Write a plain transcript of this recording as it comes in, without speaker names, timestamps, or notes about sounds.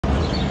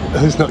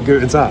It's not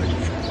Guten Tag.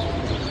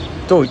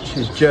 Deutsch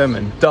is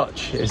German,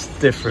 Dutch is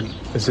different.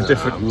 It's a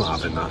different... I'm not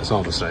having that, it's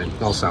all the same.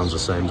 It all sounds the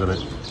same,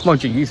 doesn't it?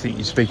 Mind you think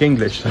you speak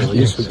English. Well,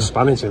 you speak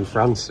Spanish in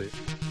France.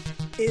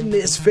 In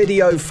this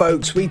video,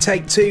 folks, we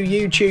take two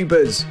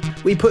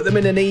YouTubers. We put them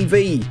in an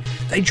EV.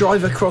 They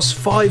drive across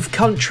 5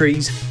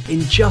 countries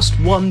in just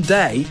one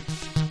day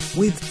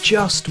with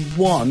just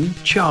one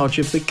charge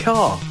of the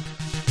car.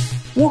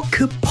 What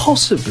could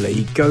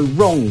possibly go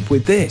wrong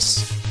with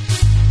this?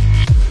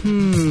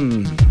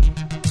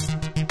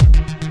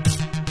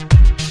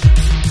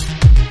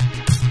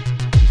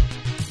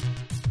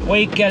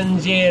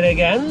 Weekends here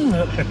again.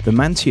 The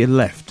man to your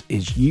left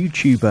is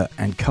YouTuber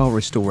and car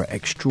restorer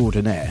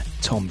extraordinaire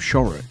Tom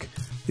Shorrock.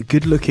 The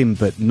good-looking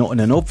but not in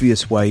an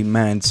obvious way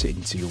man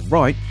sitting to your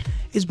right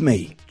is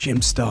me,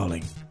 Jim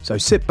Starling. So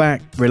sit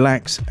back,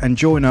 relax and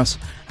join us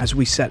as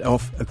we set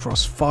off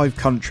across 5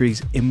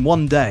 countries in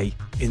one day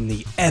in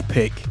the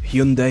epic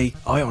Hyundai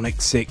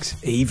IONIQ 6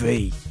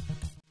 EV.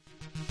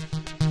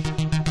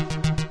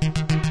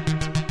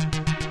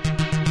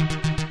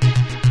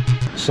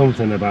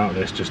 Something about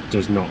this just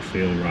does not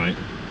feel right.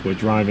 We're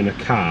driving a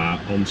car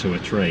onto a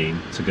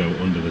train to go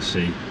under the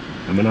sea.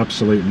 I'm an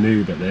absolute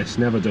noob at this,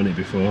 never done it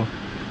before.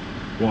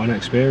 What an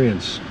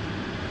experience.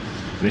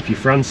 And if you're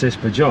Francis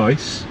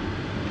Bejoyce,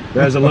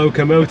 there's a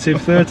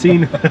locomotive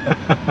 13.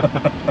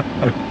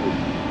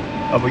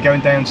 Are we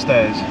going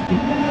downstairs?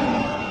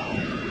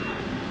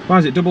 Why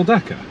is it double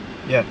decker?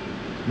 Yeah.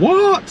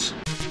 What?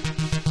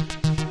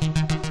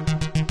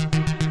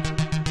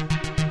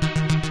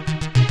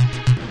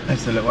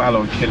 There's the little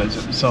alloy killers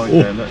at the side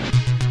there, look.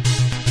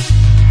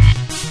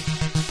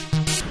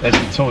 There's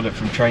the toilet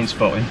from Train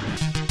Spotting.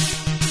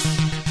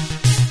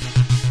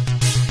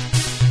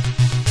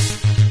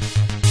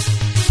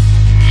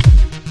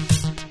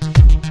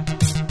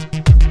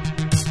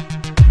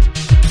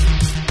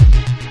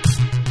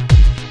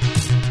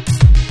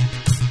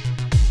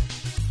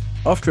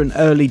 After an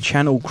early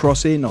channel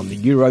crossing on the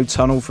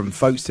Eurotunnel from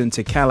Folkestone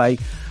to Calais,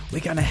 we're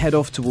going to head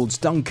off towards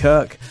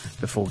Dunkirk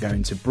before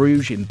going to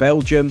Bruges in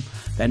Belgium,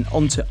 then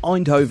on to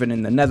Eindhoven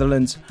in the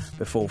Netherlands,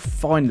 before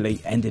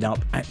finally ending up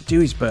at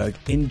Duisberg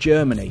in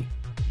Germany.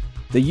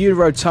 The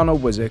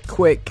Eurotunnel was a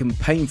quick and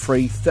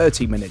pain-free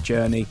 30-minute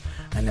journey,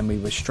 and then we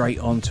were straight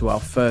on to our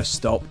first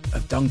stop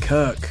of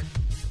Dunkirk.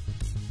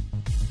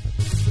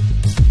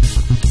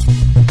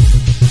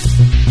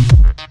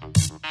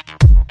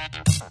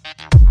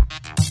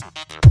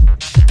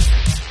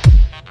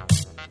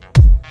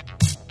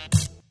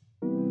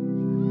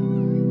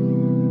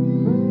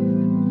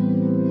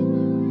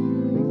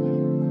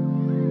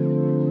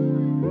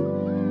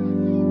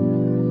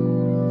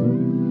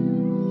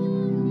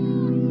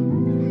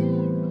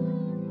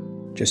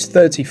 Just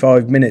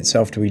 35 minutes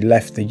after we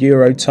left the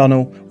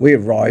Eurotunnel, we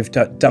arrived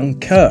at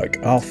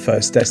Dunkirk, our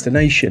first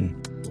destination.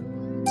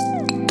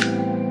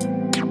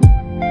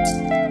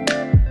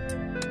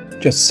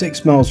 Just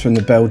 6 miles from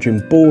the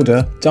Belgian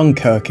border,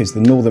 Dunkirk is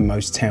the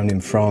northernmost town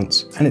in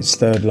France and its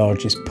 3rd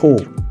largest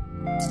port.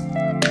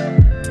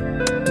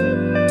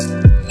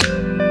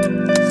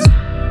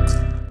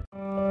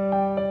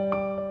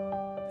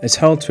 It's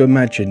hard to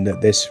imagine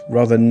that this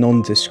rather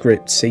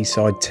nondescript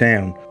seaside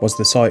town was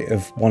the site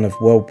of one of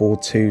World War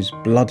II's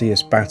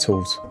bloodiest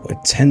battles, where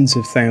tens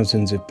of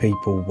thousands of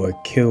people were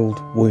killed,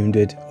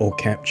 wounded or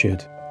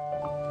captured.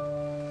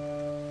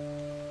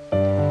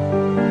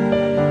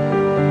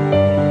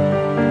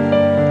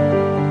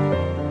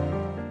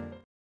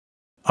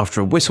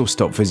 After a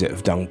whistle-stop visit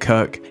of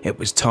Dunkirk, it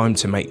was time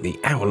to make the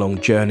hour-long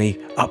journey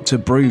up to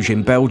Bruges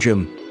in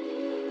Belgium.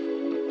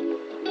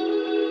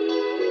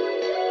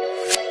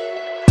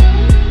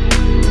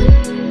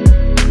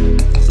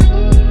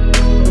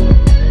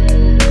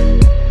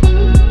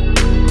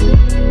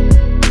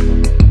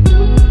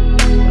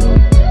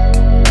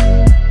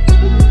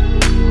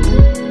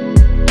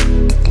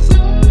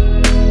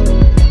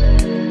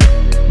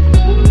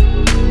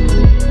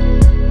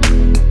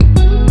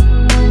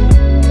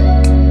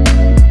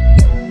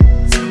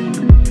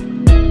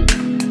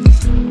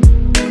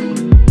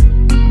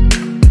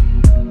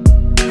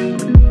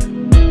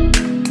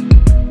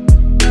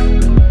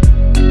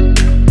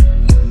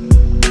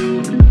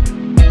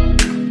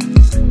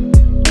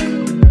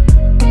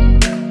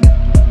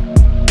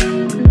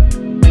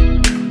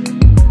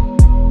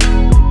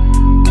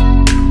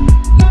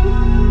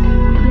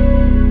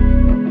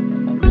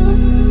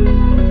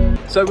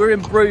 So we're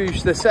in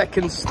Bruges, the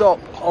second stop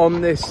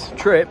on this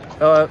trip.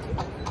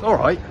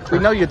 Alright, we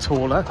know you're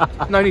taller,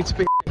 no need to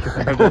be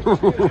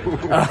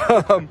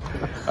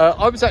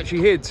I was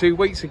actually here 2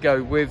 weeks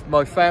ago with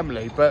my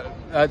family, but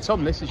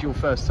Tom, this is your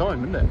first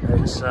time, isn't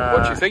it? It's,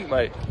 what do you think,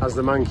 mate? As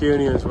the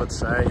Mancunians would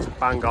say, it's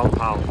bang on,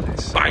 pal.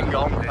 It's bang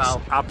on, pal.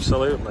 It's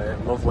absolutely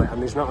lovely,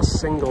 and there's not a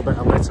single bit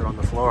of litter on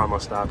the floor, I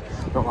must add.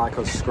 Not like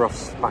us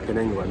scruffs back in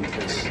England.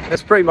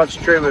 That's pretty much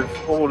true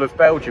of all of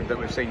Belgium that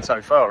we've seen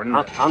so far, isn't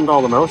it? And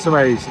all the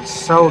motorways. It's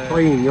so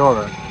clean,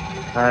 Europe.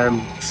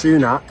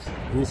 Sunak,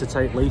 you need to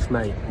take leaf,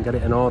 mate, and get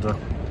it in order.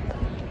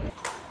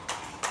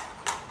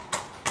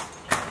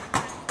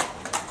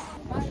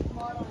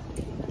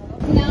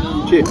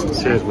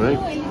 Cheers. Cheers, mate.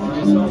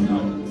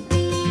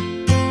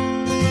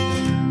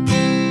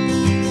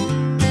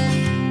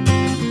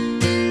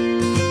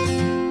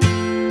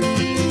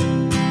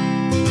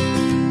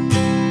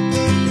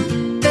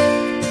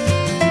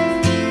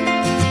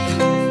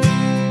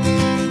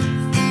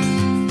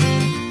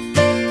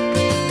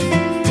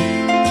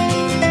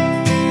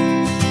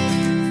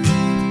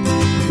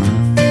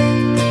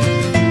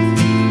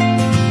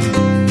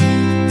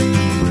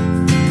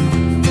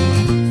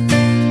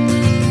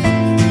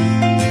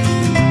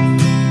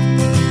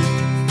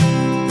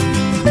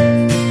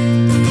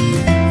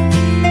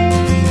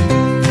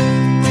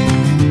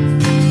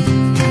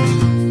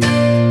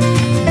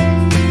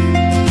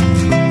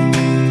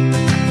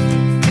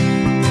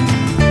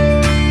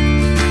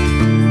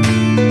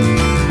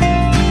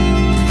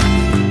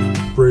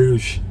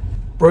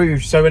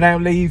 Bruges. So we're now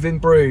leaving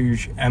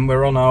Bruges and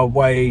we're on our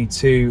way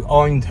to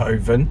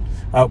Eindhoven.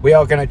 We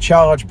are going to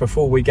charge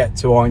before we get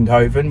to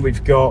Eindhoven.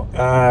 We've got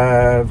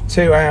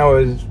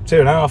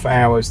 2.5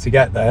 hours to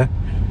get there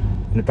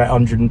and about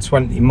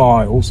 120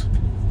 miles.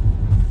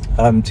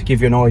 To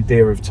give you an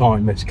idea of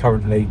time, it's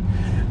currently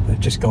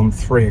just gone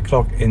 3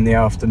 o'clock in the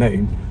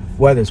afternoon.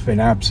 Weather's been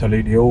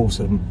absolutely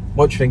awesome.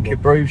 What do you think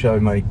of Bruges, though,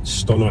 mate?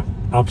 Stunner,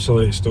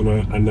 absolute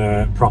stunner,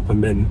 and proper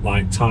mint,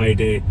 like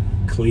tidy,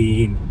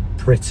 clean,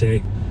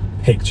 pretty,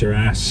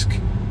 picturesque.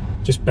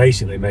 Just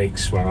basically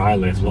makes where I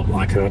live look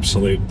like an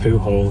absolute poo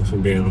hole, if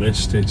I'm being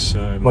honest. It's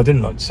well, I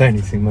didn't like to say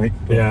anything, mate.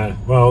 Yeah,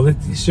 well,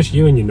 it's just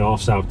you and your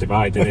north-south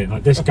divide, isn't it?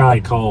 Like, this guy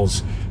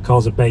calls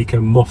a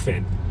bacon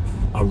muffin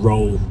a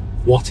roll.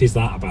 What is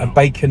that about? A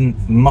bacon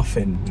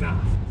muffin? Nah.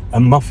 A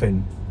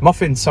muffin?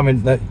 Muffin's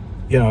something that,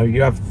 you know,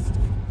 you have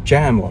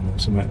jam on or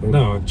something.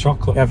 No,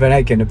 chocolate. You have an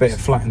egg and a bit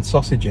of flattened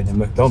sausage in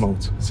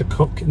McDonald's. It's a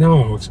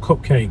no, it's a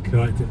cupcake.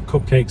 Like,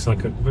 cupcake's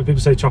like when people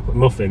say chocolate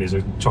muffin is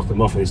a chocolate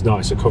muffin, it's not.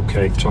 It's a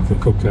cupcake,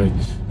 chocolate cupcake.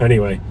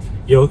 Anyway,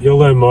 you'll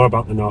learn more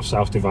about the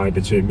north-south divide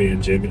between me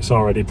and Jim. It's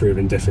already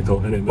proving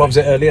difficult, isn't it, mate? What was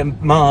it earlier?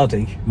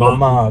 Mardy?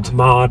 Mard?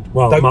 Mard.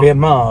 Well, don't be a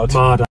Mard.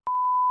 Mard.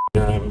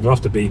 Yeah, we'll have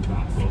to beep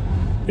that. But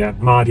yeah,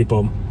 Mardy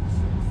bum.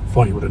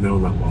 Thought you would have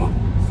known that one.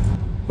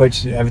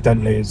 Which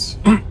evidently is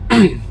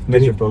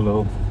miserable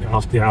or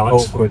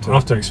awkward. I'll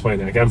have to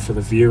explain it again for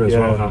the viewer as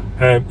well.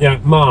 Yeah,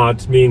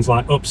 Mard means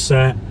like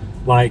upset,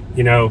 like,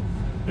 you know,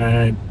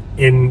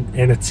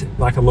 in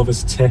like a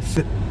lover's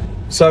tiff.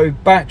 So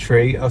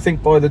battery, I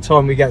think by the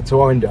time we get to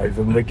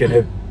Eindhoven, we're going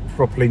to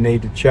properly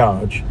need a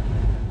charge.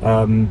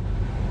 To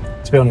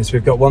be honest,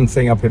 we've got one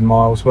thing up in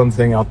miles, one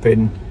thing up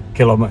in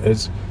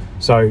kilometres,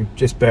 so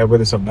just bear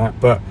with us on that.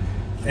 But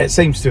it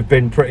seems to have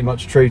been pretty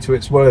much true to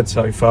its word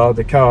so far.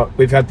 The car,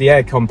 we've had the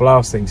aircon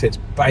blasting, so it's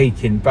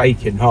baking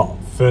hot.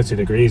 30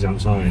 degrees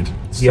outside.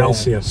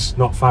 Celsius,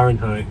 not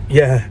Fahrenheit.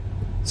 Yeah.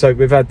 So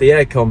we've had the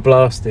aircon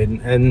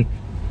blasting, and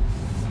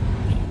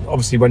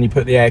obviously when you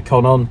put the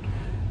aircon on,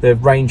 the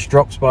range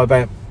drops by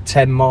about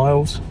 10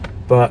 miles,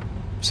 but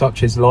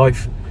such is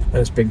life.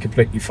 It's been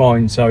completely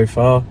fine so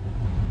far.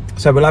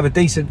 So we'll have a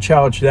decent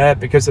charge there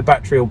because the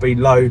battery will be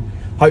low.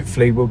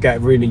 Hopefully we'll get a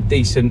really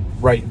decent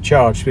rate of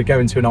charge. We go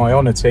into an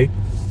IONIQ.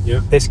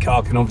 Yeah. This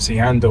car can obviously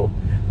handle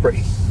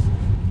pretty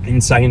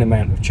insane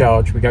amount of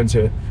charge. We're going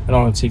to an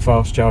IONIQ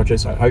fast charger,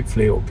 so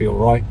hopefully it'll be all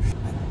right.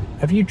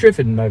 Have you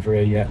driven over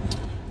here yet?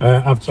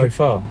 I've so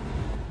far.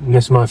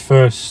 This is my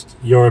first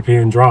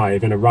European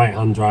drive in a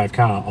right-hand drive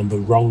car on the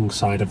wrong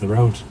side of the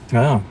road.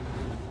 Oh.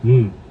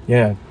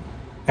 Yeah.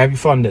 How have you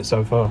found it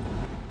so far?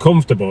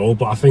 Comfortable,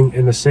 but I think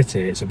in the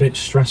city it's a bit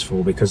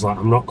stressful because, like,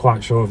 I'm not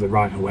quite sure of the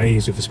right of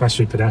ways, with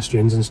especially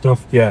pedestrians and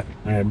stuff. Yeah.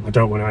 I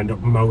don't want to end up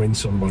mowing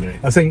somebody.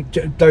 I think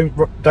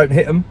don't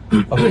hit them.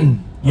 I think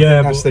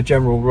that's the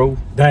general rule.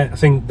 I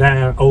think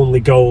their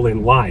only goal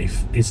in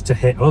life is to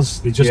hit us.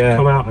 They just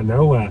come out of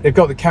nowhere. They've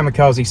got the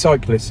kamikaze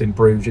cyclists in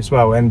Bruges as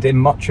well, and in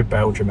much of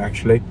Belgium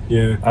actually.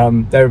 Yeah.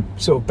 They're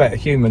sort of better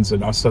humans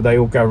than us, so they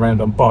all go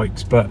around on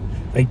bikes, but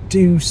they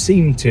do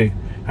seem to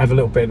have a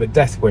little bit of a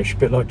death wish, a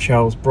bit like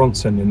Charles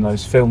Bronson in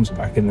those films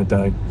back in the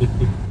day.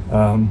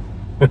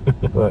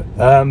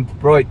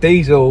 Right,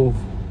 diesel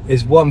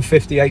is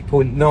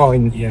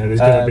 158.9. Yeah,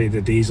 there's going to be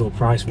the diesel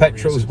price.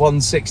 Petrol's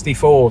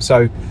 164,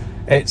 so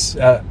it's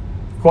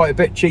quite a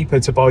bit cheaper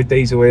to buy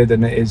diesel here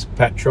than it is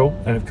petrol.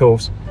 And of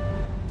course,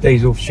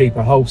 diesel's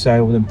cheaper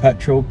wholesale than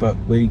petrol, but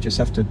we just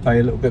have to pay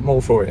a little bit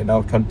more for it in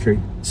our country.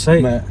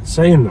 Saying that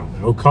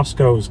though,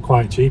 Costco's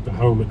quite cheap at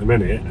home at the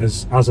minute.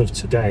 As of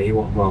today,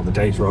 well, the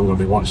date's wrong on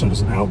the watch, so it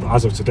doesn't help, but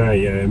as of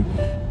today,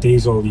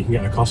 diesel you can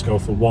get at Costco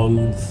for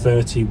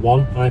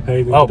 131. I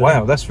paid. Oh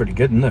wow, that's really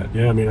good, isn't it?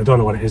 Yeah, I mean, I don't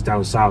know what it is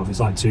down south. It's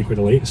like £2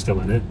 a litre still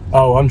in it.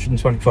 Oh,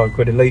 125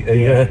 quid a litre.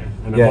 Yeah.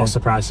 And then what's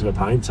the price of a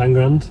pint? 10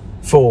 grand?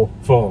 Four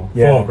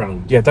 £4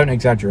 grand. Yeah, don't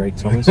exaggerate,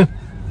 Thomas.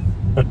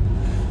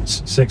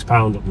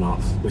 £6 up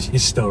north, which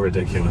is still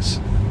ridiculous.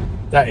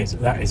 That is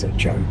a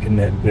joke, isn't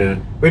it? Yeah.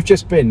 We've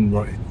just been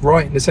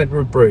right in the centre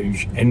of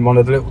Bruges in one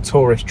of the little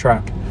tourist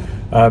trap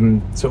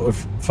sort of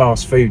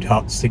fast food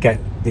huts to get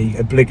the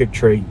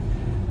obligatory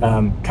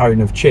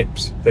cone of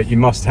chips that you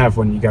must have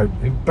when you go.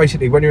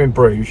 Basically, when you're in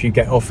Bruges, you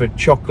get offered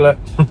chocolate,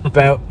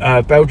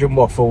 Belgian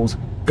waffles,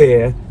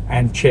 beer,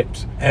 and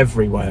chips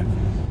everywhere.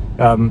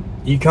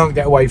 You can't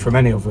get away from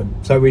any of them.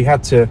 So we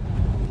had to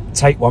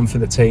take one for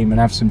the team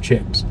and have some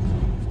chips.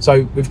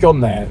 So we've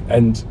gone there,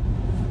 and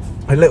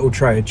a little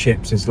tray of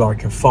chips is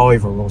like a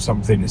 £5 or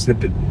something. It's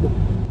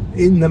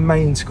in the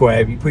main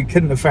square. We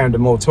couldn't have found a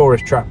more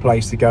tourist trap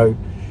place to go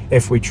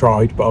if we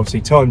tried, but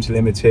obviously time's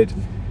limited.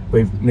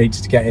 We've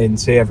needed to get in,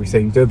 see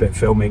everything, do a bit of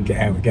filming, get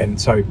out again.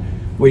 So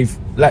we've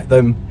let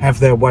them have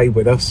their way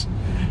with us.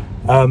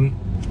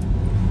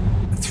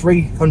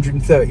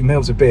 330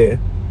 mils of beer,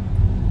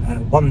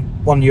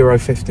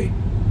 €1.50.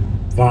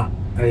 That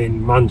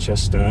in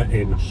Manchester,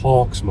 in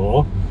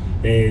Hawksmoor,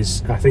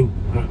 is, I think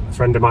a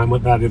friend of mine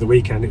went there the other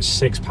weekend, it's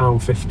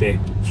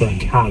 £6.50 for a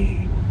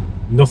can.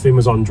 Nothing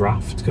was on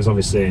draft, because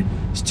obviously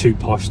it's too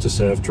posh to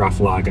serve draft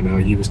lager now.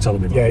 You was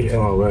telling me about it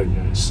before, weren't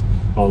you? It's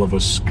all of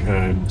us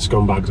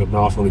scumbags up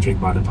north only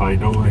drink by the pint,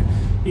 don't we?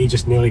 He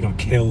just nearly got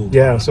killed.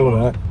 Yeah, I saw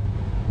that.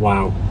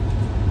 Wow.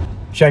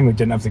 Shame we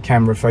didn't have the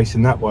camera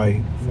facing that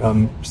way.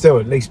 Still,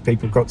 at least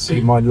people got to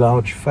see my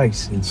large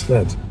face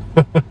instead.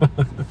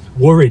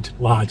 Worried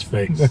large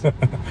face.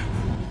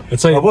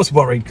 I was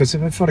worried, because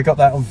if I'd have got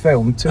that on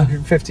film,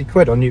 250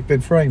 quid on You've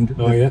Been Framed.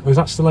 Oh yeah, does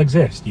that still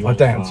exist? I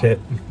doubt it.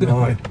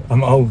 No,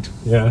 I'm old.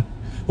 Yeah.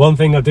 One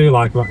thing I do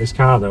like about this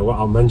car though, what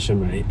I'll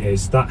mention, mate,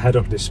 is that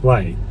head-up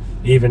display,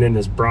 even in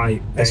as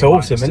bright. It's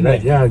awesome, isn't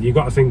it? Yeah, you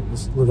got to think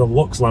with the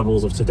lux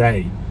levels of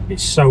today,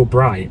 it's so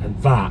bright, and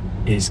that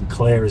is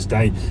clear as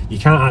day. You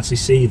can't actually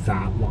see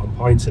that, what I'm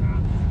pointing at,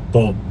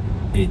 but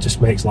it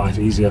just makes life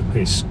easier.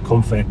 It's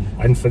comfy,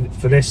 and for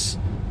this,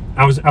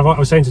 I was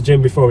saying to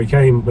Jim before we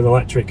came, with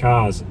electric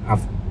cars,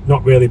 I've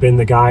not really been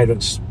the guy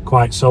that's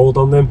quite sold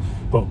on them,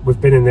 but we've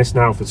been in this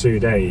now for 2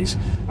 days.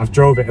 I've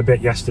drove it a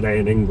bit yesterday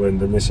in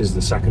England, and this is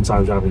the second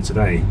time driving it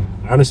today.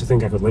 I honestly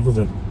think I could live with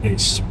it.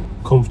 It's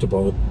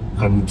comfortable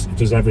and it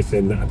does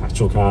everything that a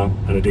petrol car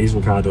and a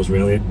diesel car does,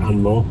 really,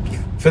 and more.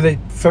 For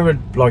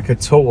like a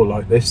tour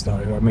like this though,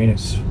 I mean,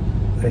 it's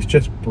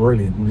just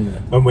brilliant, isn't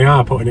it? And we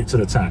are putting it to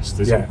the test.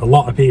 There's a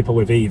lot of people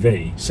with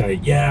EV say,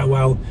 yeah,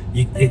 well,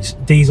 it's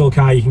diesel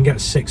car, you can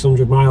get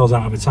 600 miles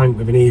out of a tank.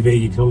 With an EV,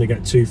 you can only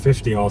get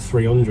 250 or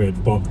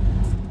 300. But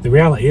the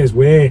reality is,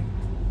 we're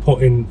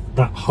putting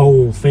that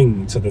whole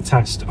thing to the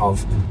test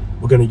of,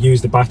 we're going to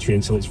use the battery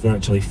until it's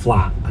virtually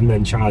flat and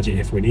then charge it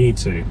if we need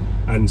to.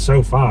 And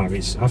so far, I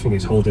think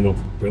it's holding up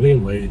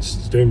brilliantly.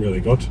 It's doing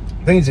really good.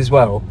 The thing is as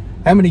well,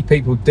 how many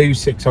people do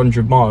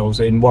 600 miles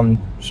in one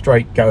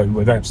straight go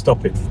without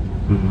stopping?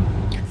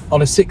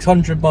 On a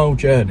 600-mile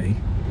journey,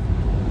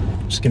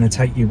 it's going to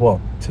take you,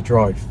 what, to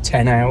drive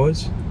 10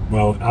 hours?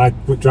 Well, I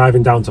was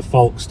driving down to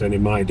Folkestone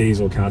in my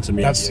diesel car to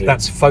meet you.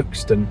 That's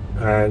Folkestone.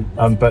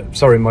 But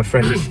sorry, my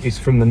friend is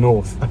from the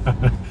north.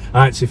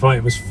 I actually thought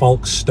it was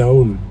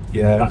Folkestone.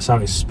 Yeah. That's how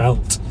it's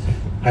spelt.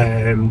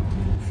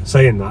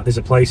 Saying that, there's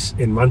a place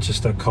in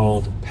Manchester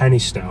called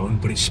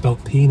Pennystone, but it's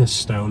spelt penis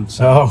stone.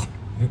 So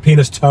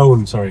penis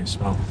tone, sorry, it's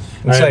spelled.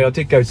 I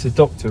did go to the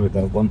doctor with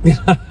that one.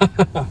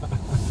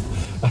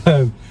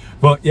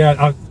 But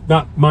yeah,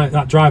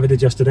 that drive I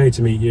did yesterday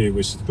to meet you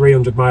was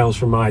 300 miles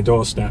from my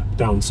doorstep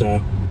down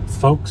to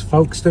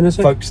Folkestone, is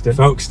it?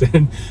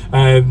 Folkestone.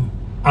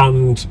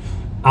 And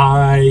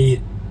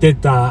I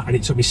did that, and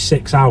it took me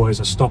 6 hours.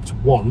 I stopped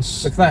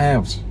once. Look at that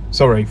house.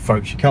 Sorry,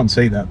 folks, you can't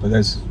see that, but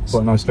there's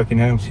quite a nice looking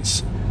house.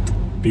 It's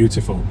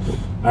beautiful.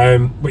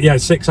 But yeah,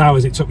 6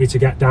 hours it took me to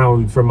get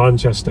down from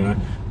Manchester,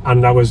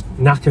 and I was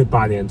knackered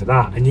by the end of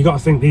that. And you got to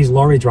think, these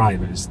lorry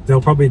drivers,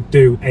 they'll probably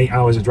do 8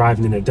 hours of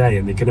driving in a day,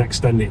 and they can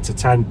extend it to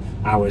 10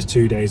 hours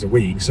 2 days a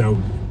week. So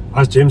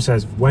as Jim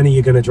says, when are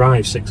you going to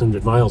drive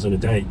 600 miles in a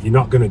day? You're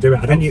not going to do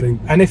it. I don't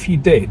think. And if you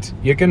did,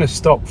 you're going to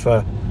stop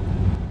for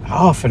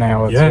half an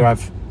hour to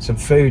have some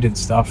food and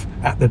stuff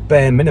at the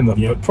bare minimum,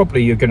 but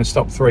probably you're going to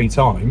stop 3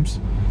 times.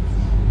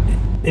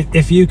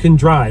 If you can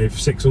drive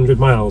 600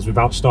 miles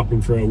without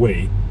stopping for a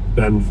wee,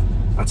 then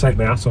I take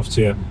my hat off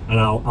to you, and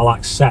I'll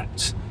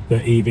accept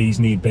that EVs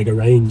need bigger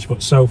range.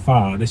 But so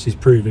far, this is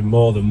proving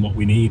more than what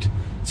we need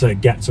to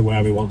get to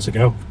where we want to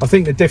go. I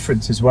think the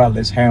difference as well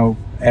is how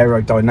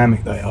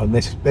aerodynamic they are.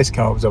 This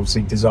car was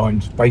obviously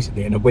designed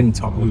basically in a wind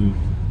tunnel.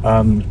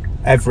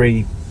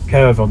 Every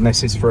curve on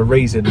this is for a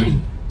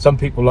reason. Some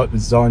people like the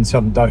design,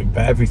 some don't,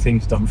 but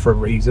everything's done for a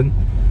reason.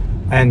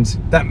 And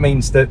that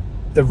means that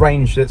the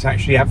range that's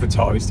actually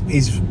advertised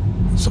is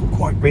sort of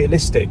quite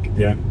realistic.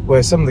 Yeah.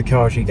 Where some of the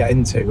cars you get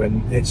into,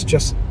 and it's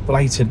just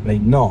blatantly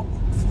not.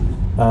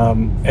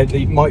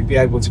 It might be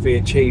able to be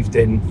achieved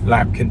in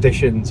lab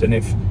conditions, and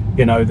if,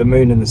 you know, the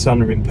moon and the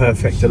sun are in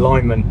perfect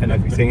alignment and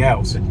everything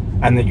else,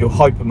 and that you're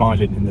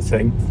hypermiling in the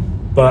thing.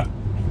 But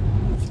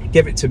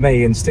give it to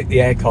me and stick the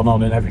aircon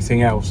on and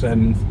everything else,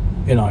 and,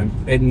 you know,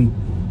 in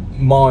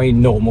my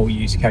normal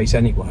use case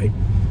anyway,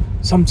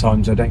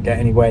 sometimes I don't get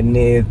anywhere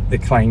near the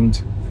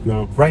claimed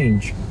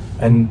range,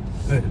 and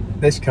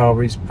this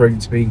car is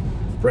proved to be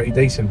pretty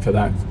decent for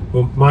that.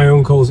 Well, my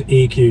uncle's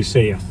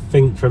EQC, I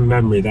think from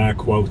memory, they're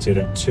quoted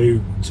at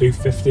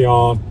 250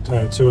 or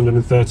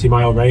 230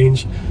 mile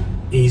range.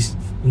 He's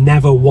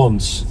never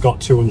once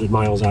got 200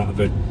 miles out of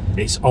it.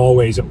 It's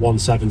always at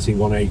 170,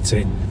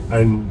 180.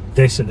 And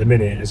this at the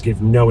minute has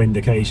given no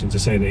indication to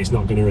say that it's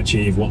not going to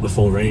achieve what the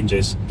full range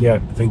is. Yeah.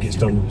 I think it's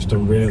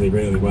done really,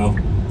 really well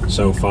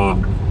so far.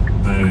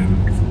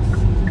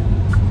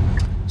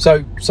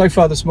 So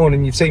far this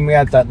morning, you've seen we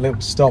had that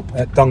little stop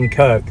at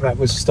Dunkirk. That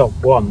was stop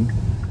 1.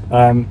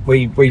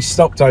 We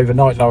stopped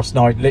overnight last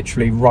night,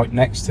 literally right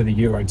next to the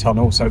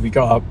Eurotunnel. So we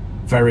got up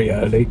very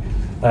early.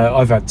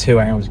 I've had 2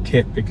 hours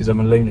kit because I'm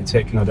a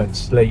lunatic and I don't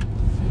sleep.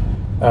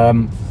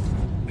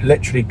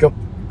 Literally got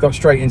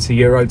straight into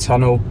the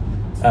Eurotunnel.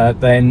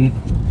 Then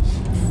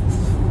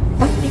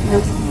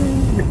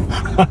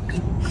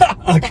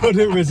I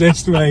couldn't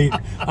resist, mate.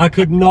 I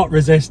could not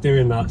resist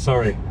doing that.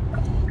 Sorry.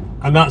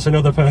 And that's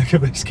another perk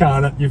of this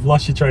car. You've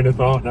lost your train of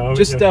thought now.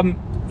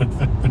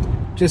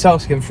 Just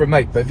asking for a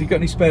mate. But have you got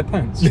any spare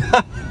pants?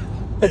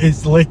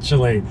 It's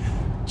literally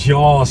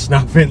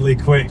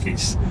jaw-snappingly quick.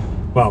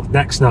 Well,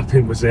 neck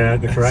snapping was the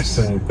correct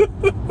term.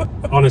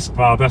 Honestly,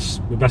 well,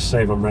 the best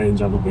save on range,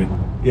 haven't we?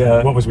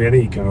 Yeah. What was we, an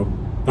eco?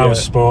 That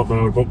was sport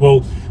mode. But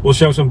we'll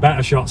show some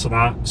better shots of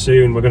that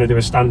soon. We're going to do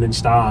a standing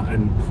start,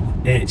 and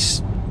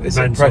it's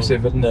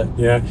impressive, isn't it?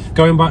 Yeah.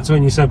 Going back to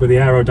when you said with the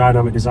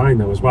aerodynamic design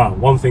though as well,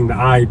 one thing that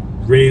I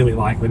really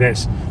like with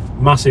this,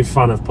 massive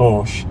fan of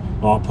Porsche,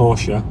 or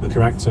Porsche, the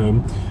correct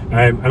term,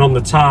 and on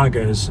the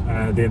Targas,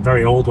 the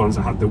very old ones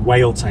that had the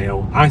whale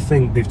tail, I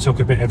think they've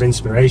took a bit of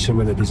inspiration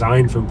with the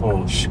design from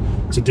Porsche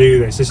to do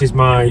this. This is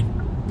my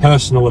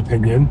personal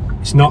opinion.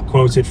 It's not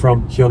quoted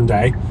from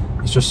Hyundai.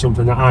 It's just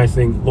something that I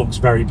think looks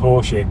very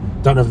Porsche.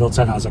 Don't know if they'll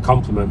take that as a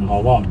compliment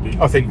or what.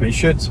 I think they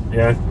should.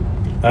 Yeah.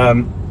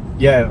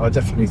 Yeah, I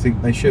definitely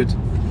think they should.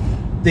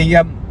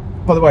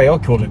 By the way, I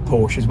call it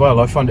Porsche as well.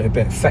 I find it a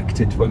bit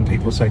affected when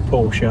people say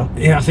Porsche.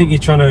 Yeah, I think you're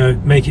trying to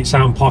make it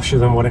sound posher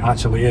than what it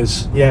actually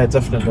is. Yeah,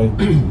 definitely.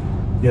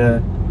 Yeah.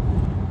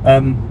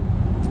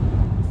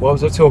 What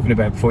was I talking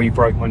about before you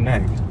broke my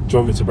neck? Do you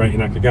want me to break your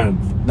neck again?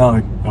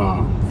 No.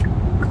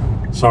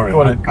 Oh. Sorry.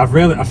 Go on. I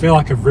feel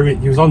like I've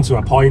ruined. You was onto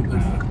a point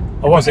there.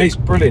 It's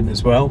brilliant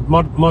as well.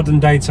 Modern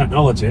day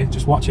technology.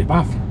 Just watch it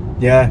back.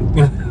 Yeah.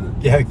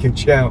 Yeah, good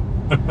shout.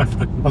 I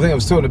think I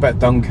was talking about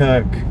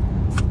Dunkirk.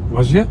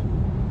 Was you?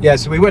 Yeah,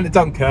 so we went to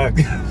Dunkirk.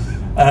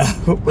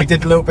 We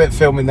did a little bit of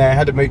filming there,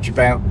 had a mooch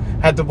about,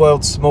 had the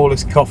world's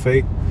smallest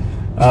coffee.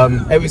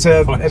 It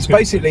was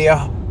basically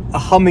a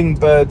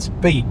hummingbird's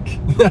beak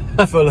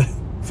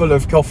full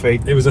of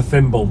coffee. It was a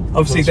thimble.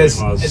 Obviously it's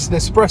an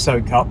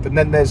espresso cup, and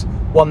then there's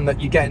one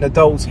that you get in a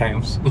doll's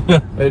house.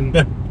 And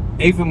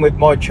even with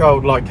my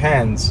childlike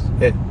hands,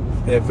 it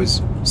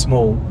was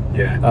small.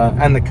 Yeah.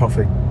 And the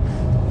coffee.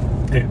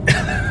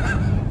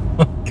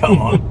 Come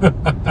on.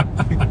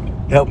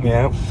 Help me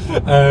out.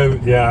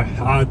 Yeah,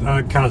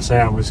 I can't say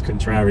I was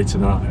contrary to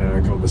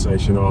that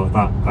conversation or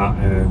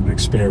that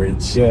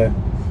experience. Yeah.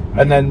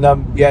 And then,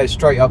 yeah,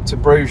 straight up to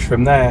Bruges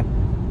from there.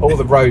 All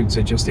the roads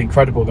are just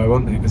incredible though,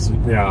 aren't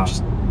they? Yeah.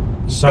 Just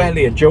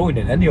barely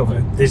adjoining any of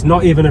it. There's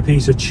not even a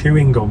piece of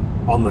chewing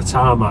gum on the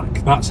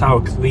tarmac. That's how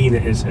clean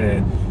it is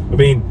here. I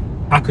mean,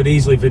 I could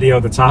easily video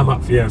the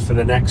tarmac for you for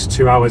the next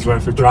 2 hours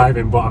worth of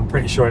driving, but I'm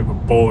pretty sure it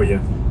would bore you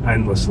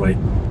endlessly.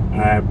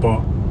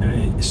 But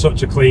it's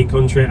such a clean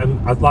country,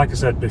 and like I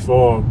said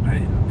before,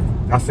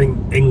 I think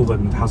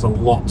England has a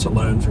lot to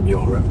learn from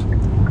Europe,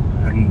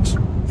 and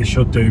they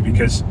should do,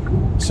 because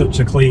such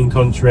a clean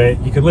country.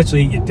 You can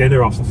literally eat your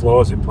dinner off the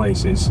floors in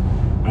places,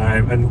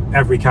 and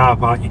every car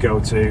park you go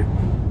to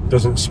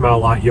doesn't smell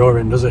like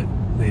urine, does it?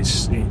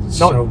 It's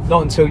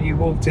not until you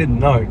walked in,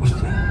 no.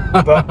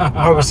 But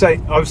I was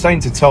saying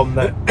to Tom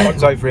that I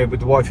was over here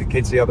with the wife and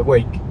kids the other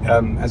week,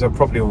 as I've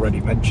probably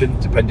already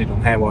mentioned, depending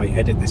on how I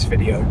edit this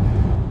video.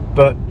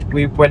 But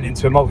we went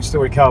into a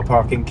multi-storey car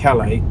park in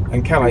Calais,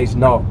 and Calais is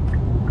not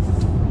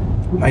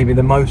maybe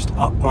the most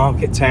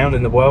upmarket town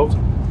in the world,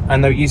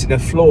 and they're using a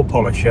floor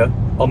polisher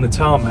on the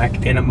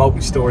tarmac in a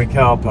multi-storey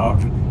car park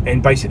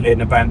in basically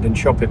an abandoned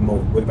shopping mall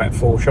with about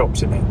 4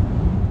 shops in it.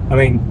 I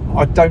mean,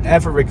 I don't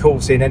ever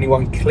recall seeing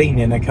anyone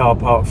cleaning a car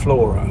park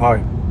floor at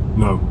home.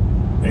 No,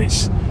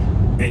 it's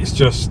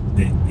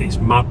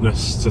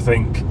madness to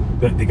think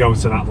that they go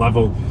to that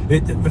level. I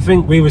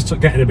think we was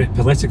getting a bit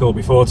political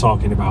before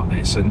talking about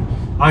this, and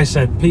I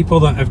said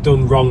people that have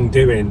done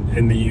wrongdoing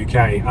in the UK,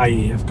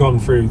 i.e. have gone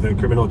through the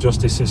criminal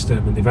justice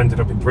system and they've ended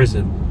up in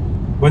prison,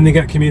 when they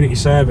get community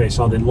service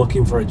or they're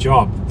looking for a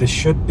job, there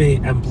should be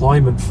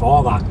employment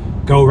for that.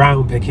 Go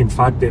around picking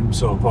fag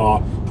dimps up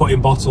or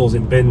putting bottles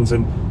in bins,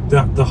 and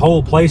the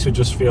whole place would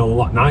just feel a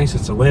lot nicer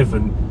to live.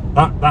 And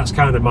that's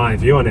kind of my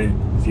view on it.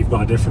 If you've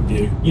got a different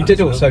view, you did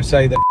also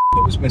say that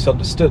it was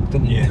misunderstood,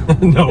 didn't you?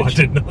 No, I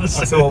did not. I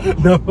thought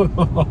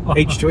no.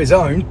 Each to his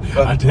own,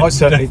 but I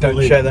certainly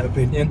don't share that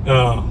opinion.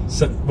 Oh,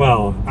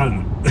 well, I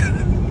don't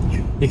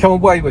know. you come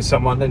away with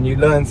someone and you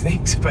learn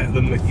things about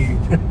them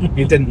that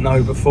you didn't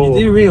know before.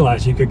 You do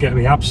realise you could get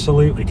me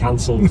absolutely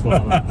cancelled for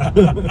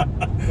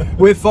that.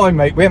 We're fine,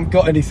 mate. We haven't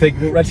got anything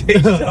already.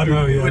 So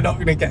know, yeah. we're not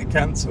going to get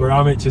cancelled. We're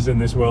amateurs in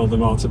this world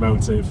of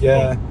automotive.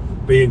 Yeah.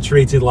 Being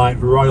treated like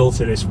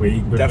royalty this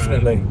week. With,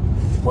 Definitely.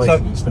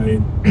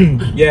 staying.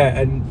 Yeah,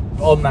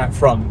 and on that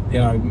front, you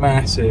know,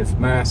 massive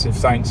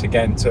thanks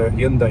again to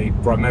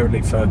Hyundai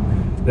primarily for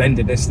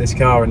lending us this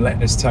car and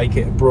letting us take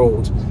it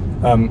abroad.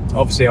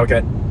 Obviously I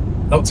get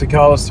lots of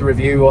cars to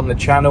review on the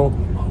channel,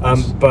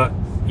 but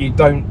you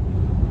don't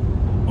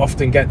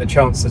often get the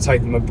chance to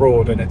take them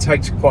abroad, and it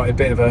takes quite a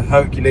bit of a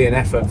Herculean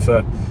effort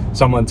for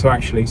someone to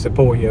actually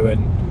support you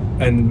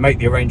and make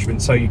the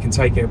arrangements so you can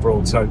take it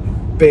abroad. So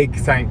big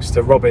thanks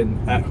to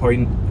Robin at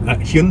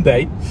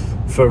Hyundai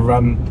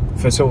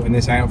for sorting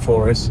this out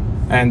for us,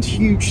 and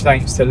huge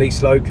thanks to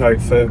Lease Loco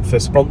for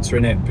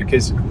sponsoring it,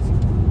 because,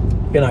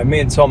 you know, me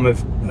and Tom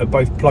are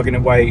both plugging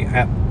away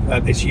at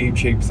this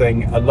YouTube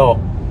thing a lot,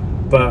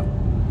 but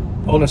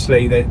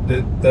honestly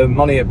the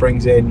money it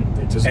brings in,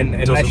 it doesn't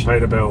pay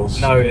the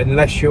bills. No,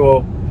 unless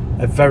you're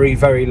a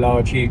very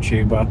large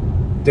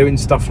YouTuber, doing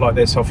stuff like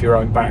this off your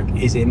own back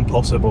is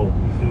impossible.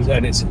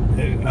 And it's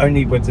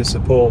only with the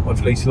support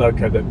of Lease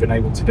Loco that I've been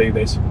able to do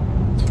this.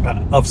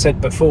 I've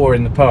said before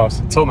in the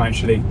past, Tom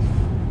actually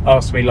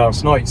asked me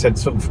last night, said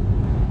sort of,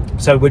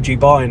 so would you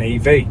buy an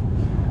EV?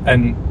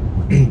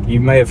 And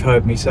you may have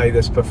heard me say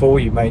this before,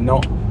 you may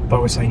not, but I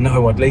would say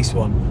no, I'd lease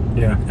one.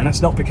 Yeah. And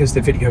that's not because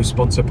the video is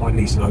sponsored by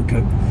Lease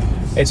Loco.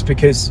 It's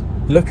because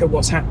look at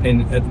what's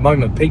happening at the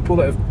moment. People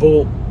that have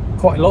bought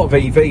quite a lot of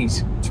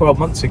EVs 12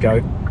 months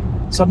ago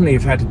suddenly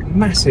have had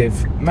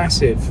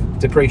massive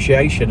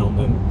depreciation on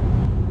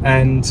them.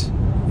 And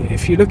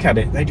if you look at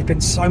it, they'd have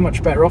been so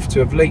much better off to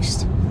have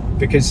leased,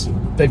 because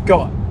they've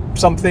got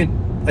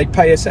something, they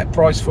pay a set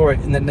price for it,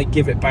 and then they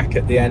give it back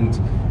at the end.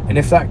 And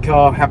if that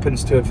car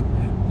happens to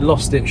have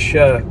lost its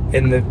shirt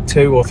in the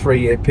 2 or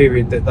 3 year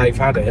period that they've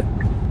had it,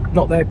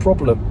 not their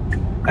problem.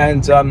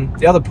 And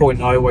the other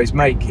point I always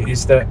make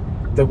is that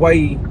the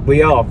way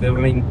we are, I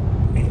mean,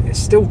 it's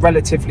still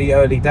relatively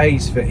early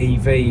days for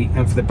EV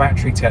and for the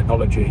battery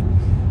technology,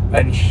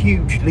 and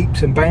huge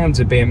leaps and bounds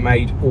are being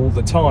made all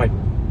the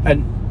time.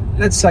 And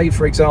let's say,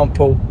 for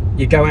example,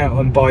 you go out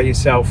and buy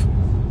yourself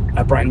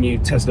a brand new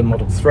Tesla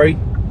Model 3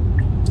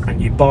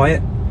 and you buy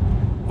it.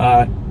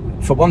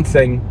 For one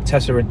thing,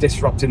 Tesla are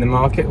disrupting the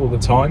market all the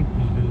time,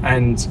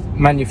 and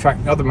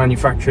other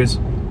manufacturers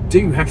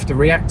do have to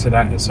react to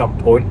that at some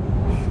point.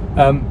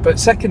 But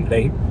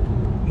secondly,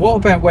 what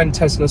about when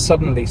Tesla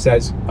suddenly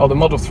says, oh, the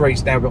Model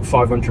 3's now got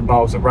 500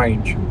 miles of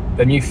range,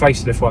 the new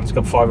facelift one's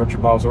got 500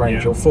 miles of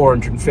range, or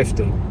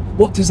 450?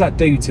 What does that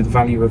do to the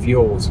value of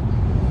yours?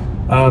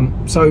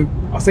 So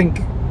I think,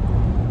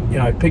 you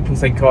know, people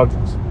think I'm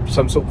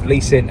some sort of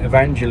leasing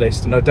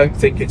evangelist, and I don't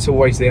think it's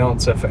always the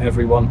answer for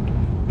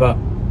everyone, but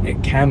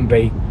it can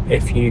be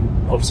if you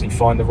obviously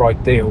find the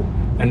right deal.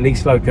 And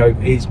Lease Loco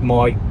is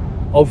my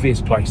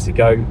obvious place to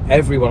go.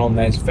 Everyone on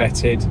there is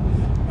vetted.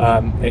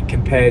 It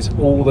compares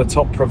all the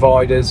top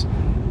providers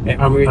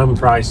and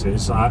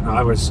prices.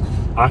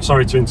 I'm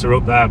sorry to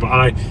interrupt there, but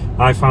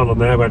I found on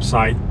their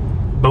website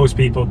most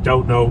people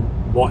don't know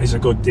what is a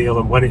good deal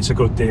and when it's a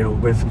good deal.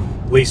 With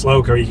Lease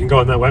Loco, you can go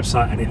on their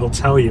website and it'll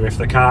tell you if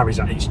the car is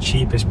at its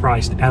cheapest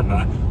price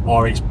ever,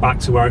 or it's back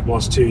to where it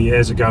was 2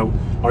 years ago,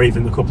 or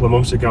even a couple of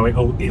months ago.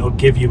 It'll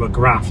give you a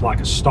graph, like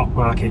a stock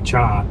market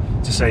chart,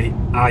 to say,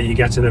 are you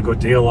getting a good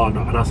deal or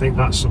not? And I think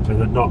that's something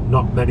that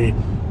not many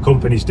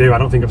companies do. I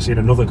don't think I've seen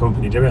another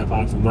company do it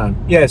apart from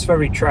them. Yeah, it's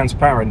very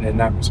transparent in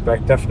that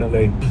respect,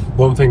 definitely.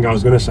 One thing I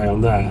was going to say on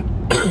there,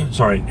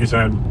 sorry, is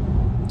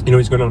you know,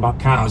 he's going on about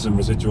cars and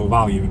residual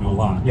value and all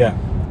that. Yeah.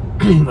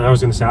 I was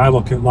going to say, I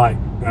look at like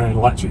an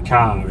electric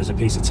car as a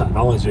piece of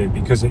technology,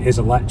 because it is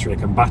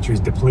electric and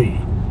batteries deplete.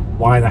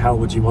 Why the hell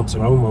would you want to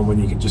own one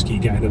when you can just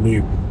keep getting a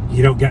new?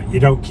 You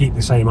don't keep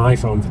the same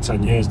iPhone for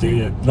 10 years, do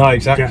you? No,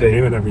 exactly. You get a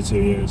new one every 2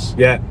 years.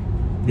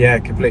 Yeah,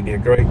 completely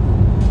agree.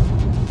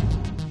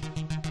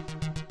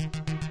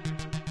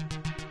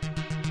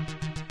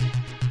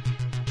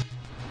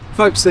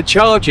 Folks, the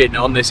charging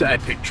on this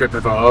epic trip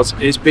of ours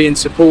is being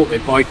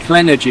supported by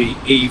Clenergy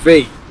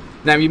EV.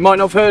 Now, you might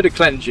not have heard of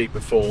Clenergy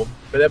before,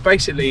 but they're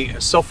basically a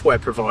software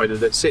provider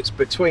that sits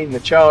between the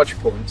charge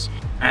points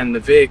and the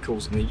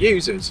vehicles and the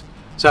users.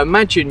 So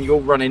imagine you're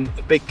running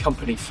a big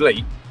company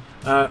fleet.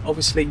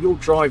 Obviously, your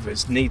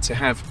drivers need to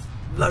have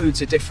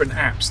loads of different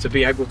apps to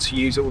be able to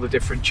use all the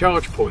different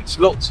charge points.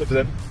 Lots of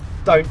them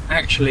don't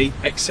actually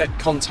accept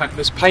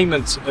contactless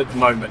payments at the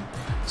moment.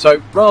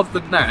 So rather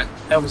than that,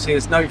 obviously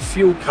there's no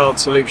fuel card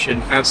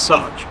solution as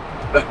such,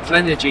 but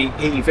Clenergy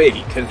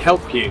EV can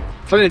help you.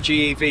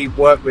 Clenergy EV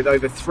work with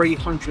over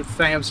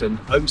 300,000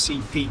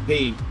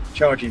 OCPP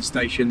charging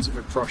stations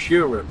across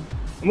Europe.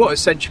 And what it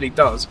essentially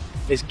does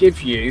is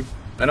give you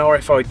an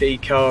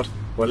RFID card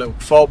or a little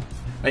fob,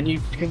 and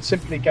you can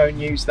simply go and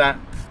use that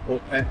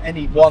or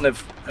any one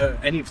of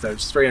any of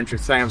those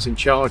 300,000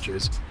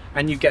 chargers,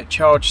 and you get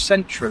charged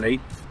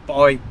centrally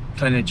by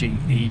Clenergy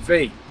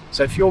EV.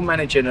 So if you're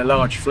managing a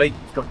large fleet,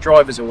 you've got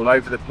drivers all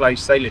over the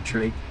place, they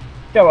literally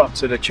go up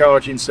to the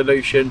charging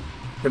solution,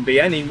 can be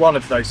any one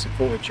of those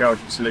supported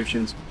charging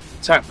solutions,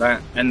 tap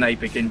that and they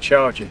begin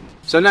charging.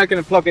 So now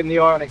going to plug in the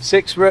IONIQ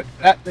 6. We're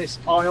at this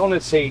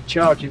IONIQ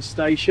charging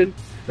station,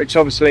 which is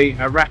obviously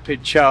a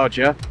rapid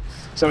charger.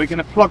 So we're going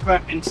to plug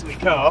that into the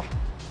car.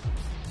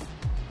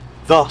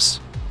 Thus,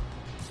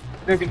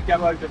 we're going to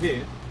go over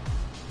here.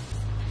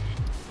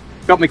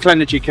 Got my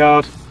Clenergy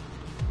card,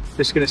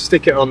 just going to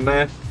stick it on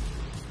there.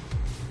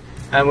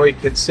 And we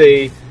can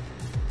see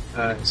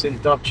it's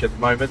in Dutch at the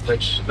moment,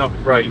 which is not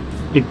great.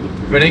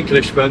 For an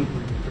Englishman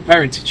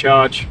preparing to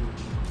charge,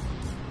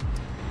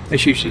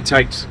 this usually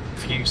takes a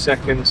few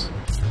seconds.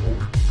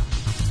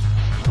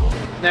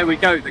 There we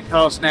go, the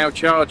car's now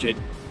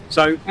charging.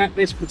 So at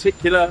this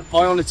particular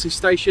IONIQ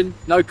station,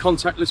 no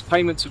contactless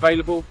payments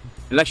available.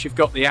 Unless you've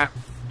got the app,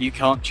 you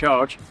can't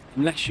charge,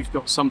 unless you've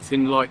got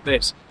something like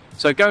this.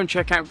 So go and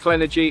check out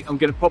Clenergy. I'm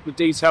going to pop the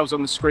details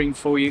on the screen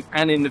for you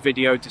and in the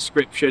video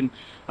description.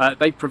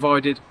 They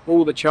provided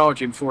all the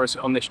charging for us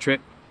on this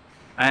trip,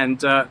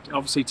 and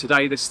obviously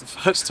today this is the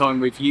first time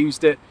we've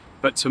used it,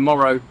 but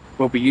tomorrow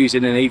we'll be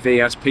using an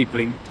EV as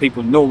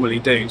people normally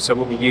do, so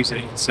we'll be using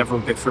it in several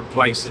different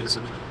places.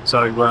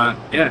 So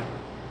yeah,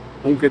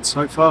 all good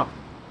so far.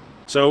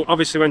 So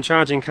obviously when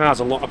charging cars,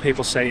 a lot of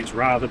people say it's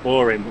rather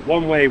boring, but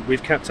one way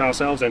we've kept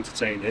ourselves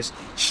entertained is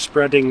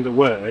spreading the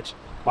word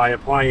by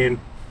applying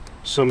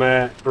some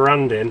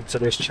branding to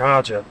this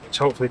charger, which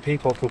hopefully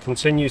people can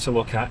continue to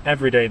look at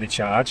every day they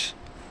charge,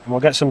 and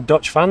we'll get some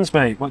Dutch fans,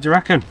 mate. What do you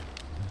reckon?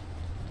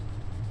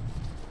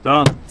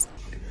 Done.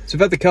 So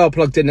I've had the car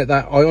plugged in at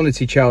that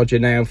IONIQ charger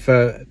now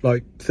for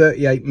like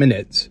 38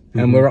 minutes,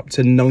 and we're up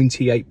to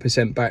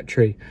 98%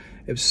 battery.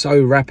 It was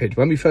so rapid.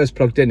 When we first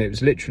plugged in, it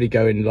was literally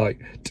going like...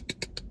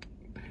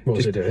 What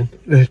was it doing?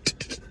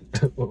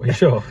 What, were you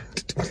sure?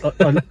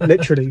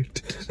 Literally.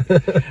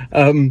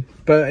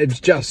 But it was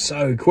just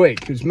so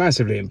quick. It was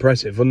massively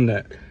impressive, wasn't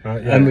it? Yeah.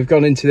 And we've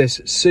gone into this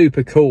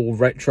super cool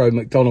retro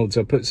McDonald's.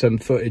 I'll put some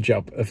footage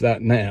up of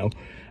that now.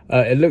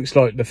 It looks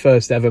like the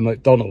first ever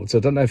McDonald's. I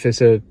don't know if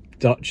it's a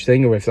Dutch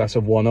thing or if that's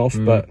a one-off,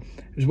 but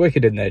it was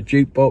wicked in there.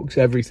 Jukebox,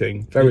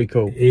 everything. Very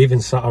cool. You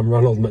even sat on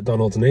Ronald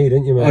McDonald's knee,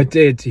 didn't you, mate? I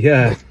did,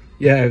 yeah.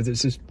 Yeah,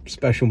 it's a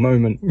special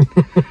moment.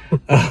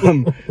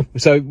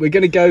 So we're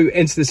going to go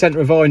into the centre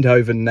of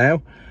Eindhoven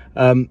now.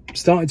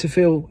 Starting to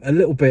feel a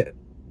little bit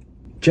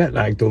jet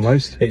lagged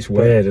almost. It's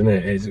weird, isn't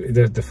it?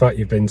 It's the fact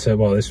you've been to,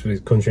 well, this was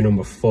country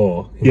number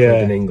 4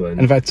 in England.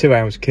 And I've had 2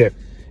 hours kip.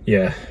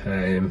 Yeah,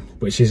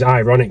 which is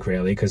ironic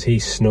really, because he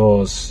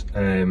snores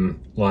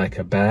like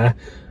a bear.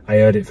 I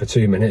heard it for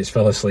 2 minutes,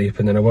 fell asleep,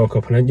 and then I woke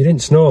up and went, "You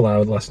didn't snore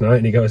loud last night?"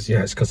 And he goes,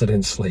 "Yeah, it's because I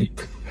didn't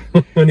sleep."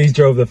 And he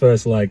drove the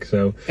first leg,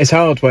 so... It's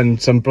hard when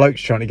some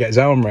bloke's trying to get his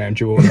arm around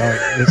you all night.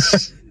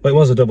 But it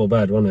was a double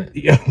bed, wasn't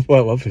it? Yeah,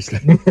 well, obviously.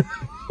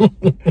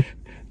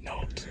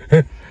 Not.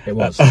 It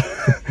was.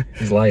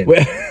 He's lying.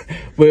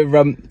 We're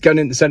going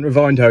into the centre of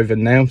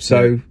Eindhoven now,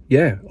 so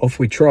yeah, off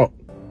we trot.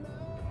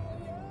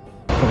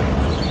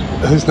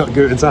 Who's not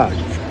Guten Tag?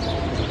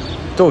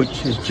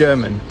 Deutsch is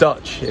German,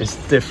 Dutch is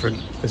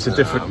different. It's a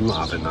different... I'm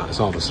not having that, it's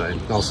all the same.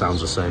 It all sounds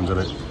the same,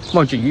 doesn't it?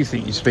 Mind you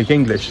think you speak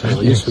English.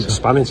 Well, you speak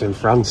Spanish in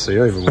France, so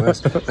you're even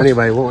worse.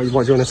 Anyway, what do you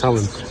want to tell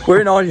them?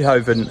 We're in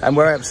Eindhoven and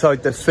we're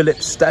outside the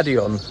Philips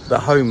Stadion, the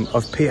home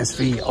of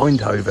PSV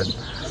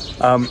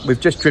Eindhoven. We've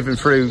just driven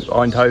through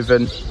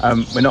Eindhoven.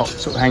 We're not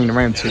sort of hanging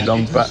around too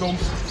long, but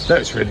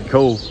that's really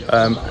cool.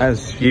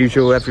 As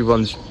usual,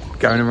 everyone's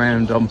going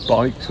around on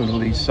bikes on all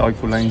these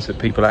cycle lanes that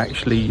people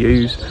actually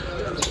use.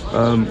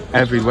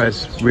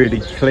 Everywhere's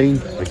really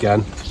clean.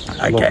 Again.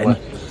 Lovely.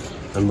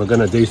 And we're going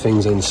to do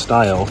things in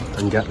style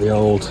and get the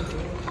old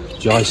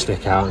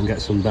joystick out and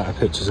get some better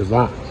pictures of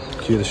that.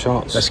 Cue the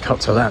shots. Let's cut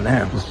to that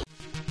now.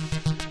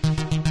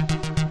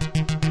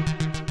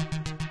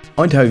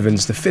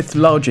 Eindhoven's the 5th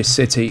largest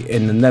city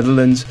in the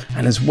Netherlands,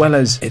 and as well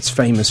as its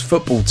famous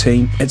football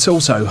team, it's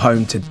also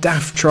home to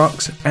DAF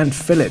trucks and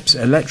Philips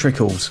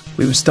electricals.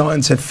 We were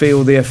starting to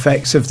feel the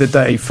effects of the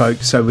day,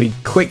 folks, so we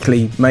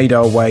quickly made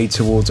our way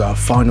towards our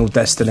final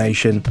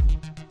destination.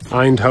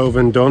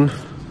 Eindhoven done,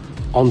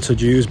 on to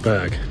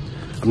Duisberg.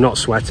 I'm not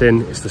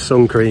sweating, it's the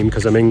sun cream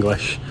because I'm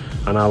English,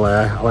 and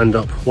I'll end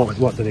up,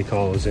 what do they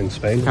call us in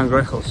Spain?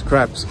 Cangrejos,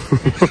 crabs.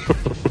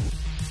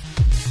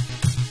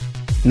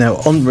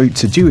 Now, en route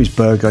to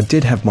Duisberg, I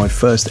did have my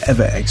first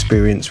ever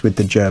experience with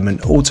the German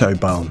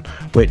Autobahn,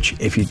 which,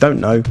 if you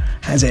don't know,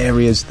 has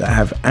areas that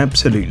have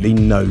absolutely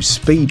no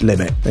speed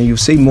limit. Now, you'll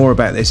see more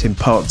about this in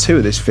part 2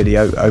 of this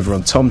video over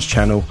on Tom's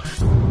channel.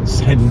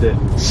 Send it.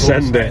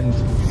 Send it.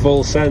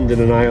 Full send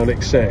in an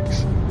IONIQ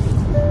 6.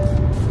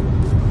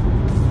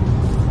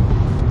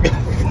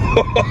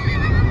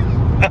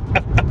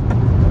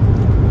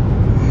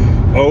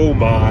 Oh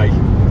my.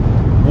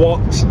 What?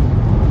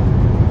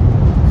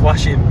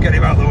 Flash him, get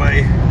him out of the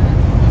way.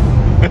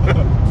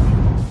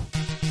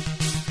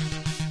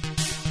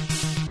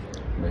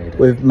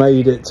 We've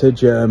made it to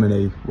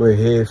Germany. We're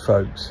here,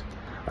 folks.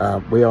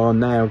 We are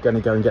now going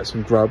to go and get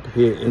some grub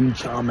here in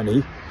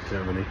Germany.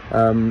 Germany.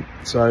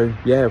 So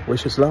yeah,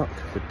 wish us luck.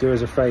 But do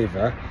us a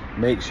favour,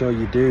 make sure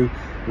you do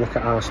look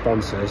at our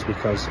sponsors,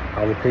 because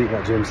I'll repeat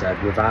what Jim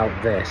said, without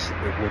this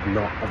it would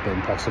not have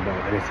been possible,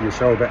 and if you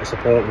show a bit of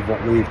support with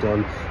what we've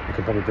done, we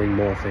can probably bring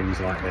more things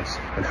like this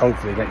and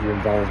hopefully get you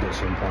involved at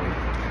some point.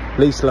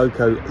 Lease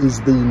Loco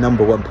is the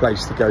 #1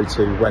 place to go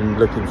to when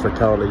looking for a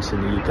car lease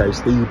in the UK.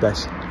 It's the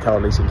best car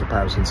leasing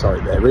comparison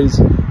site there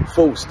is,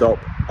 full stop,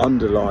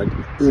 underlined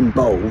in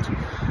bold.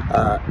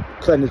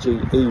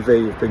 Clenergy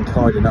EV have been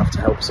kind enough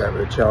to help us out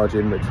with the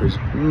charging, which was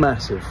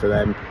massive for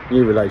them.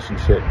 New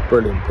relationship,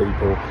 brilliant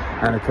people,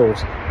 and of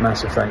course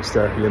massive thanks to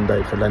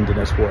Hyundai for lending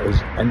us what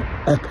is an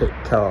epic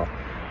car.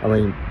 I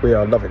mean, we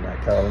are loving that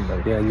car,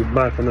 aren't we? Yeah,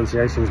 my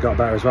pronunciation's got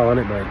better as well,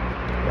 hasn't it, mate?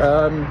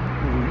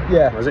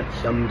 Yeah. Was it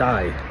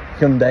Hyundai?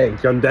 Hyundai.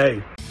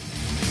 Hyundai.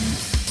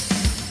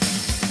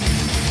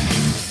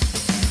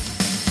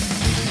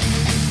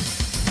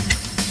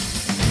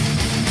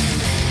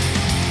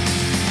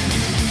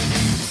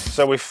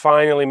 So we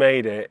finally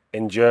made it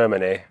in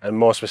Germany, and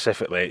more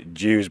specifically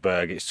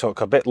Duisberg. It took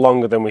a bit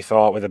longer than we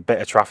thought, with a bit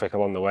of traffic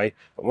along the way,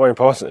 but more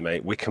importantly,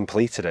 mate, we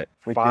completed it.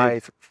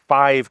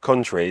 Five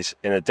countries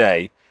in a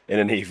day in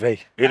an EV.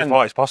 Who'd have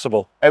thought it's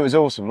possible? It was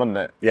awesome, wasn't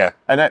it? Yeah.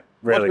 And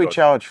really what did we good.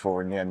 charge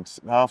for in the end?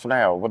 Half an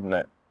hour, wasn't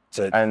it?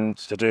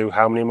 To do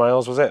how many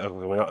miles was it?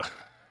 We're not,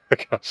 I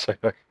can't say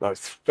that. Like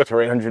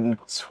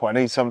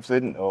 320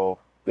 something, or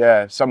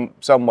yeah,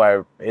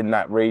 somewhere in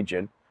that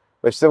region.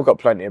 We've still got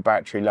plenty of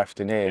battery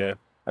left in here, Yeah.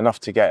 enough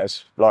to get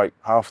us like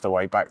half the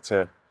way back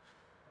to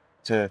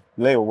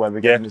Lille, where we're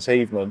going this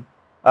evening.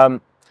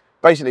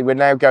 Basically, we're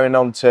now going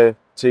on to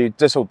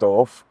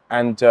Düsseldorf,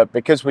 and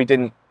because we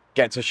didn't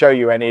get to show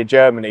you any of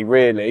Germany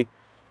really,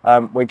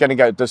 we're going to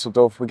go to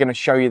Düsseldorf. We're going to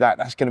show you that.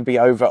 That's going to be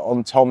over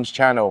on Tom's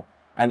channel,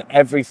 and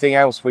everything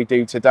else we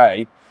do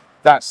today,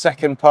 that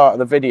second part of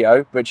the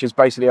video, which is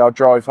basically our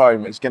drive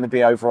home, is going to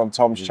be over on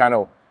Tom's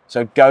channel.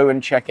 So go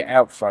and check it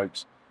out,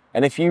 folks.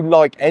 And if you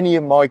like any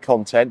of my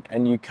content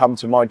and you come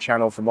to my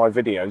channel for my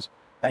videos,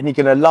 then you're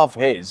going to love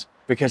his,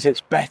 because it's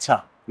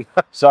better.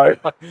 So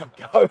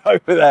go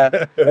over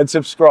there and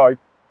subscribe.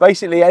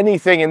 Basically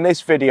anything in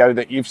this video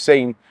that you've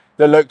seen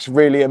that looks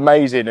really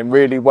amazing and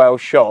really well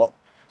shot,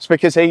 it's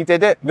because he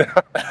did it.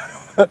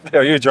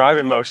 You're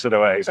driving most of the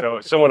way,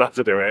 so someone had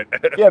to do it.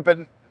 Yeah,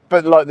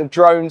 but like the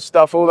drone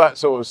stuff, all that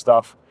sort of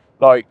stuff,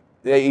 like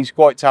he's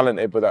quite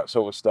talented with that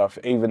sort of stuff,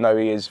 even though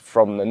he is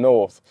from the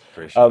north.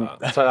 Appreciate that.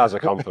 Take that as a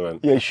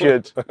compliment. You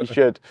should, you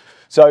should.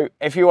 So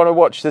if you want to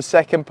watch the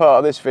second part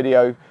of this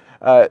video,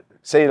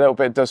 see a little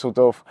bit of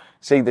Düsseldorf,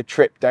 see the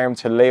trip down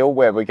to Lille,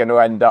 where we're going to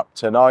end up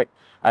tonight,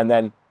 and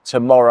then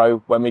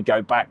tomorrow when we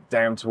go back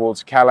down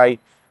towards Calais,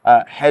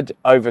 head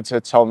over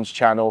to Tom's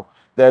channel.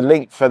 The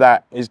link for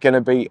that is going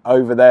to be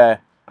over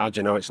there. How do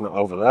you know it's not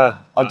over there?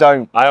 I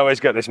don't. I always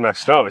get this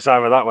messed up. It's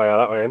either that way or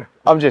that way.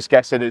 I'm just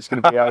guessing it's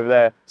going to be over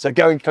there. So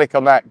go and click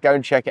on that. Go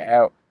and check it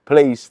out.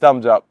 Please,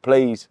 thumbs up.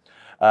 Please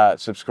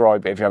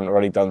subscribe if you haven't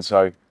already done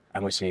so.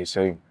 And we'll see you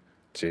soon.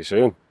 See you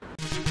soon.